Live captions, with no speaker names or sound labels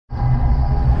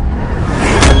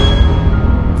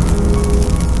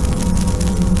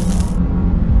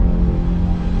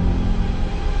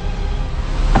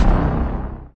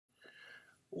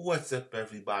What's up,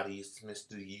 everybody? It's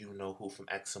MrUknowwho from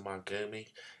XMR Gaming,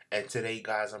 and today,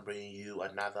 guys, I'm bringing you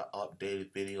another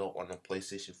updated video on the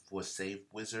PlayStation 4 Save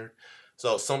Wizard.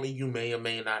 So, some of you may or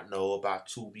may not know, about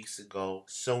 2 weeks ago,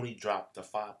 Sony dropped the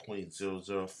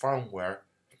 5.00 firmware,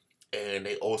 and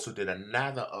they also did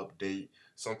another update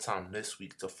sometime this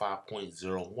week to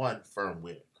 5.01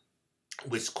 firmware,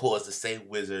 which caused the Save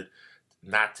Wizard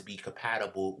not to be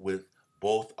compatible with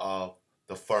both of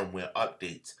the firmware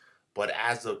updates. But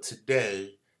as of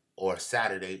today or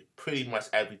Saturday, pretty much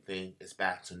everything is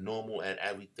back to normal and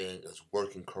everything is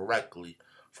working correctly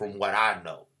from what I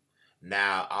know.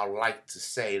 Now, I like to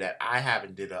say that I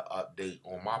haven't did an update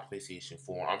on my PlayStation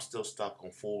 4. I'm still stuck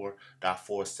on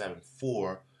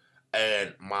 4.474,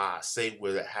 and my save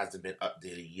wizard hasn't been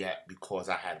updated yet because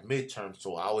I had midterms,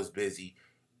 so I was busy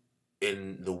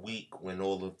in the week when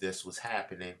all of this was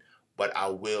happening. But I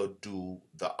will do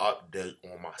the update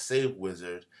on my save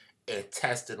wizard and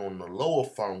test it on the lower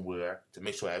firmware to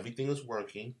make sure everything is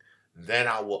working. Then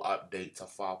I will update to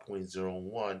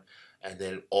 5.01 and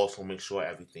then also make sure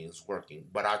everything is working.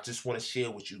 But I just want to share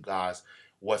with you guys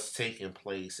what's taking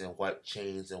place and what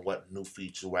changed and what new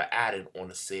features were added on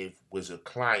the Save Wizard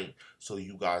client, so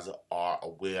you guys are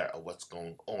aware of what's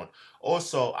going on.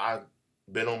 Also, I've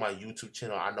been on my YouTube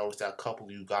channel. I noticed that a couple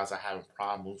of you guys are having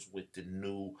problems with the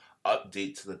new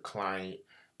update to the client,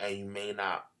 and you may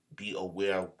not be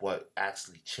aware of what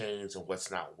actually changed and what's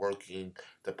not working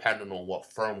depending on what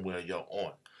firmware you're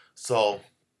on. So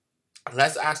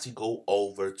let's actually go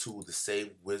over to the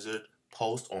Save Wizard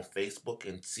post on Facebook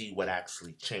and see what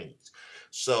actually changed.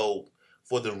 So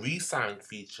for the resign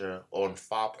feature on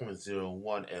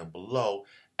 5.01 and below,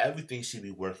 everything should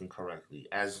be working correctly.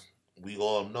 As we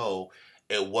all know,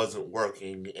 it wasn't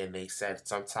working, and they said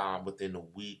sometime within a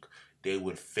week they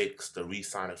would fix the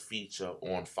resign feature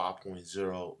on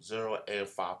 5.00 and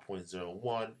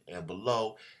 5.01 and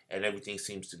below, and everything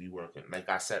seems to be working. Like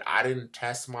I said, I didn't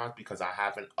test mine because I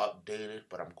haven't updated,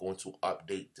 but I'm going to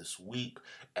update this week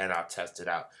and I'll test it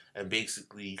out. And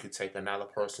basically, you could take another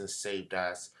person's saved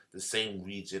as the same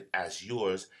region as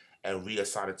yours and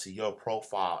reassign it to your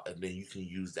profile, and then you can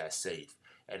use that save,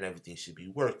 and everything should be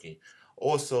working.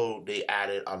 Also, they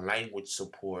added a language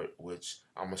support, which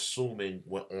I'm assuming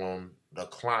on the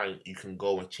client you can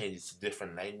go and change it to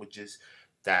different languages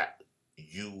that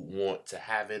you want to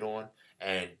have it on,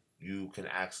 and you can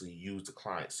actually use the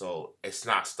client. So it's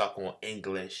not stuck on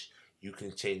English. You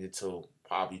can change it to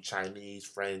probably Chinese,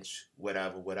 French,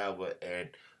 whatever, and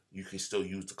you can still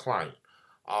use the client.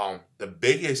 The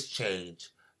biggest change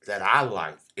that I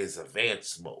like is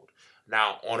advanced mode.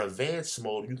 Now, on advanced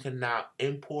mode, you can now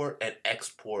import and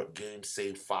export game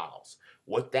save files.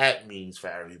 What that means for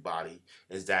everybody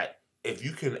is that if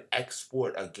you can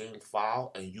export a game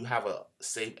file and you have a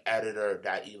save editor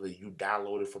that either you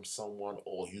downloaded from someone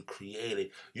or you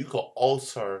created, you can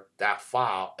alter that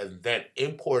file and then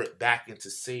import it back into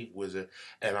Save Wizard,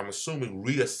 and I'm assuming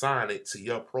reassign it to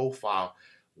your profile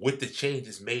with the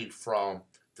changes made from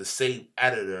the save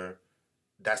editor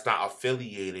that's not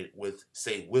affiliated with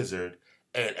Save Wizard,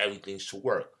 and everything should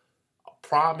work. A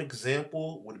prime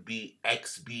example would be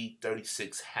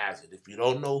XB36 Hazard. If you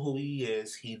don't know who he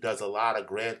is, he does a lot of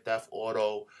Grand Theft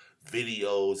Auto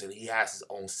videos, and he has his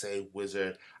own Save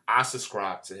Wizard. I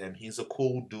subscribe to him. He's a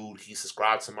cool dude. He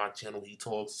subscribed to my channel. He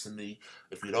talks to me.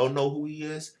 If you don't know who he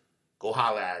is, go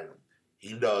holler at him.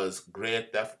 He does Grand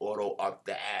Theft Auto up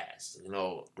the ass. You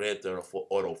know, Grand Theft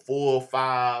Auto 4,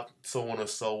 5, so on and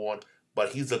so on.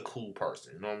 But he's a cool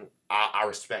person. You know, I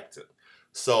respect him.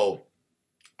 So,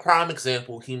 prime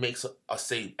example, he makes a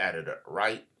save editor,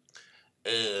 right?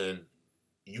 And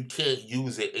you can't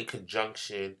use it in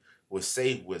conjunction with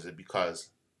Save Wizard because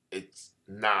it's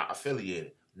not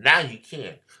affiliated. Now you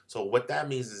can. So what that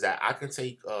means is that I can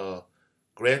take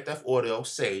Grand Theft Auto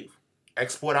save,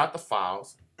 export out the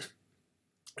files,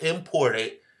 import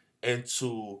it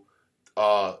into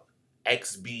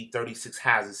XB36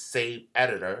 Hazard save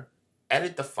editor,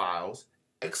 edit the files,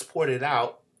 export it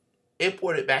out,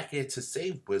 import it back into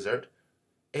Save Wizard,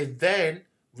 and then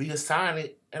reassign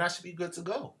it, and I should be good to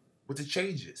go with the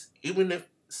changes. Even if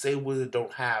Save Wizard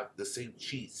don't have the same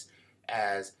cheats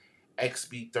as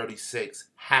XB36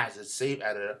 Hazard save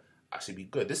editor, I should be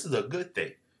good. This is a good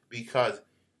thing because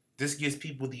this gives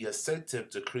people the incentive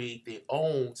to create their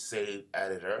own save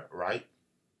editor, right?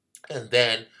 And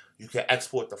then you can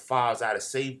export the files out of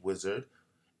Save Wizard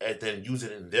and then use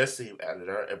it in their save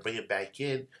editor and bring it back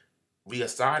in,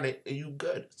 reassign it, and you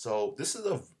good. So this is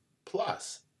a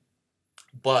plus.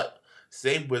 But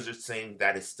Save Wizard saying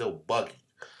that it's still buggy.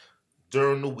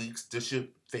 During the weeks, this should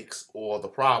fix all the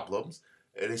problems,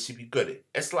 and it should be good.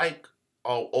 It's like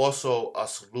also a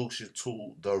solution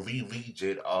to the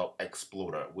region of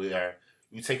Explorer, where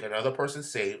you take another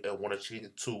person's save and want to change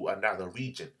it to another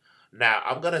region. Now,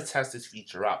 I'm gonna test this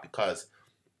feature out because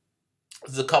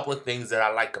there's a couple of things that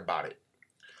I like about it.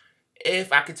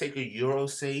 If I could take a Euro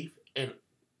save and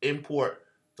import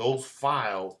those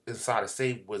files inside of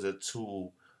Save Wizard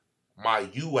to my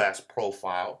US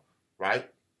profile, right,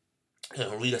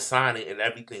 and reassign it and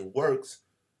everything works,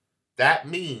 that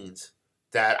means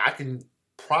that I can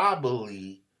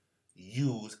probably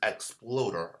use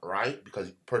Exploder, right?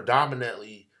 Because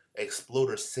predominantly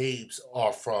Exploder saves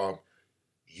are from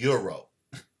Euro.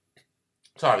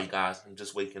 Sorry guys, I'm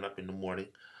just waking up in the morning.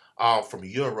 From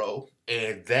Euro,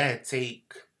 and then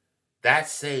take that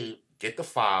save, get the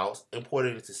files, import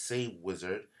it into Save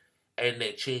Wizard, and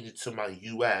then change it to my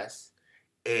US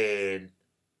and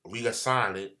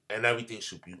reassign it, and everything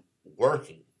should be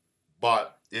working.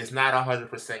 But it's not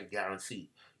 100% guaranteed.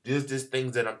 There's just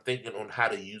things that I'm thinking on how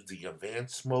to use the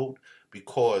advanced mode,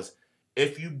 because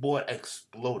if you bought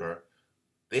Exploder,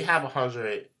 they have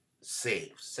 100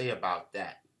 saves, say about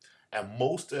that. And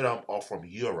most of them are from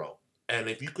Euro. And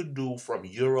if you could do from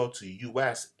Euro to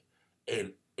US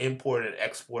and import and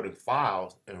exporting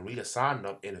files and reassign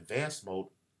them in advanced mode,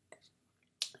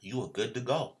 you are good to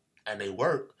go. And they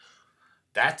work.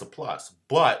 That's a plus.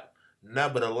 But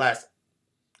nevertheless,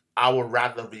 I would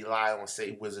rather rely on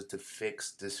Save Wizard to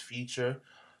fix this feature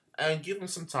and give them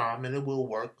some time, and it will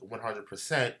work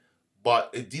 100%.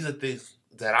 But these are things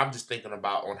that I'm just thinking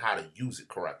about on how to use it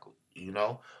correctly, you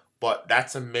know? But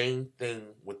that's a main thing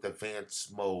with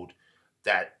advanced mode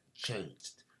that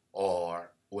changed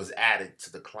or was added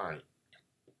to the client.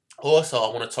 Also,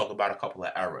 I want to talk about a couple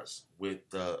of errors with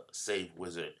the Save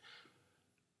Wizard.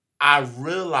 I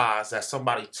realized that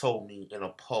somebody told me in a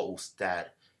post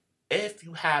that if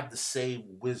you have the Save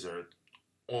Wizard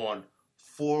on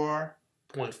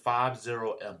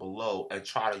 4.50 and below and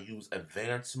try to use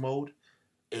advanced mode,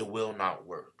 it will not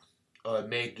work. It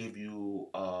may give you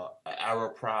an error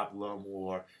problem,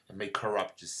 or it may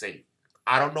corrupt your save.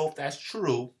 I don't know if that's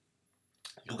true.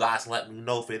 You guys let me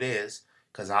know if it is,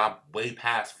 because I'm way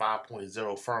past 5.0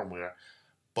 firmware.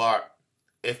 But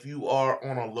if you are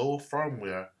on a low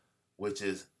firmware, which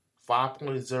is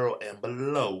 5.0 and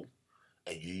below,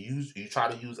 and you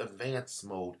try to use advanced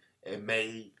mode, it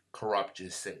may corrupt your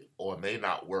save, or it may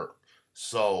not work.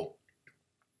 So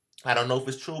I don't know if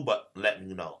it's true, but let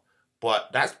me know. But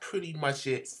that's pretty much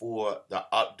it for the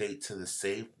update to the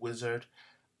Save Wizard.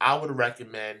 I would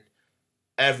recommend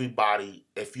everybody,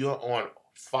 if you're on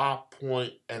 5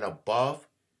 point and above,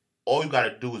 all you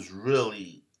gotta do is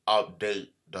really update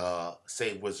the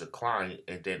Save Wizard client,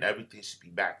 and then everything should be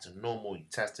back to normal. You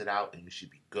test it out and you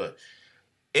should be good.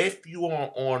 If you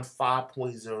are on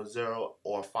 5.00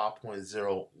 or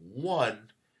 5.01,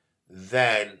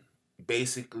 then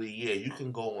basically, yeah, you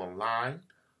can go online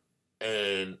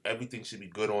and everything should be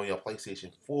good on your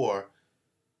PlayStation 4.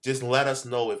 Just let us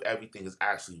know if everything is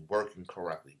actually working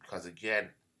correctly. Because again,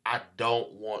 I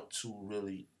don't want to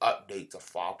really update to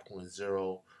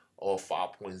 5.0 or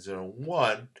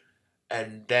 5.01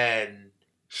 and then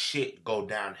shit go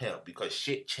downhill, because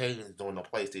shit changed on the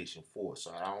PlayStation 4.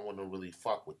 So I don't want to really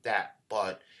fuck with that.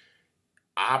 But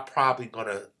I'm probably going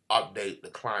to update the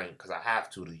client because I have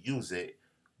to use it.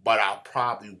 But I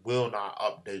probably will not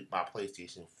update my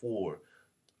PlayStation 4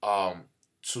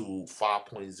 to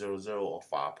 5.00 or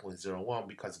 5.01,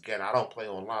 because again, I don't play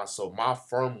online, so my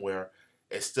firmware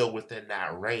is still within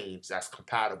that range that's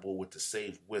compatible with the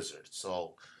Save Wizard.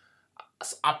 So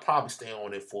I'll probably stay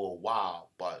on it for a while,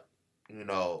 but you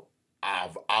know, I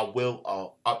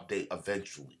will update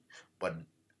eventually, but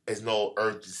there's no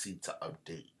urgency to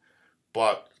update.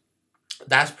 But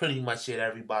that's pretty much it,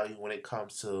 everybody, when it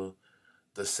comes to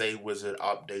the Save Wizard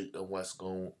update and what's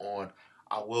going on.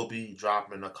 I will be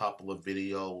dropping a couple of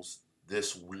videos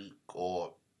this week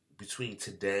or between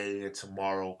today and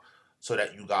tomorrow so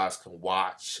that you guys can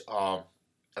watch.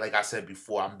 Like I said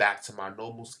before, I'm back to my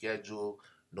normal schedule.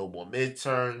 No more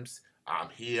midterms. I'm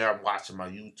here. I'm watching my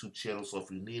YouTube channel. So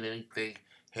if you need anything,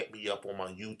 hit me up on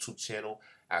my YouTube channel.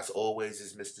 As always,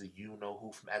 it's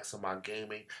MrUknowwho from XMR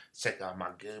Gaming. Check out my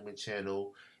gaming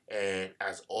channel. And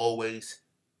as always,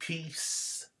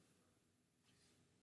 peace.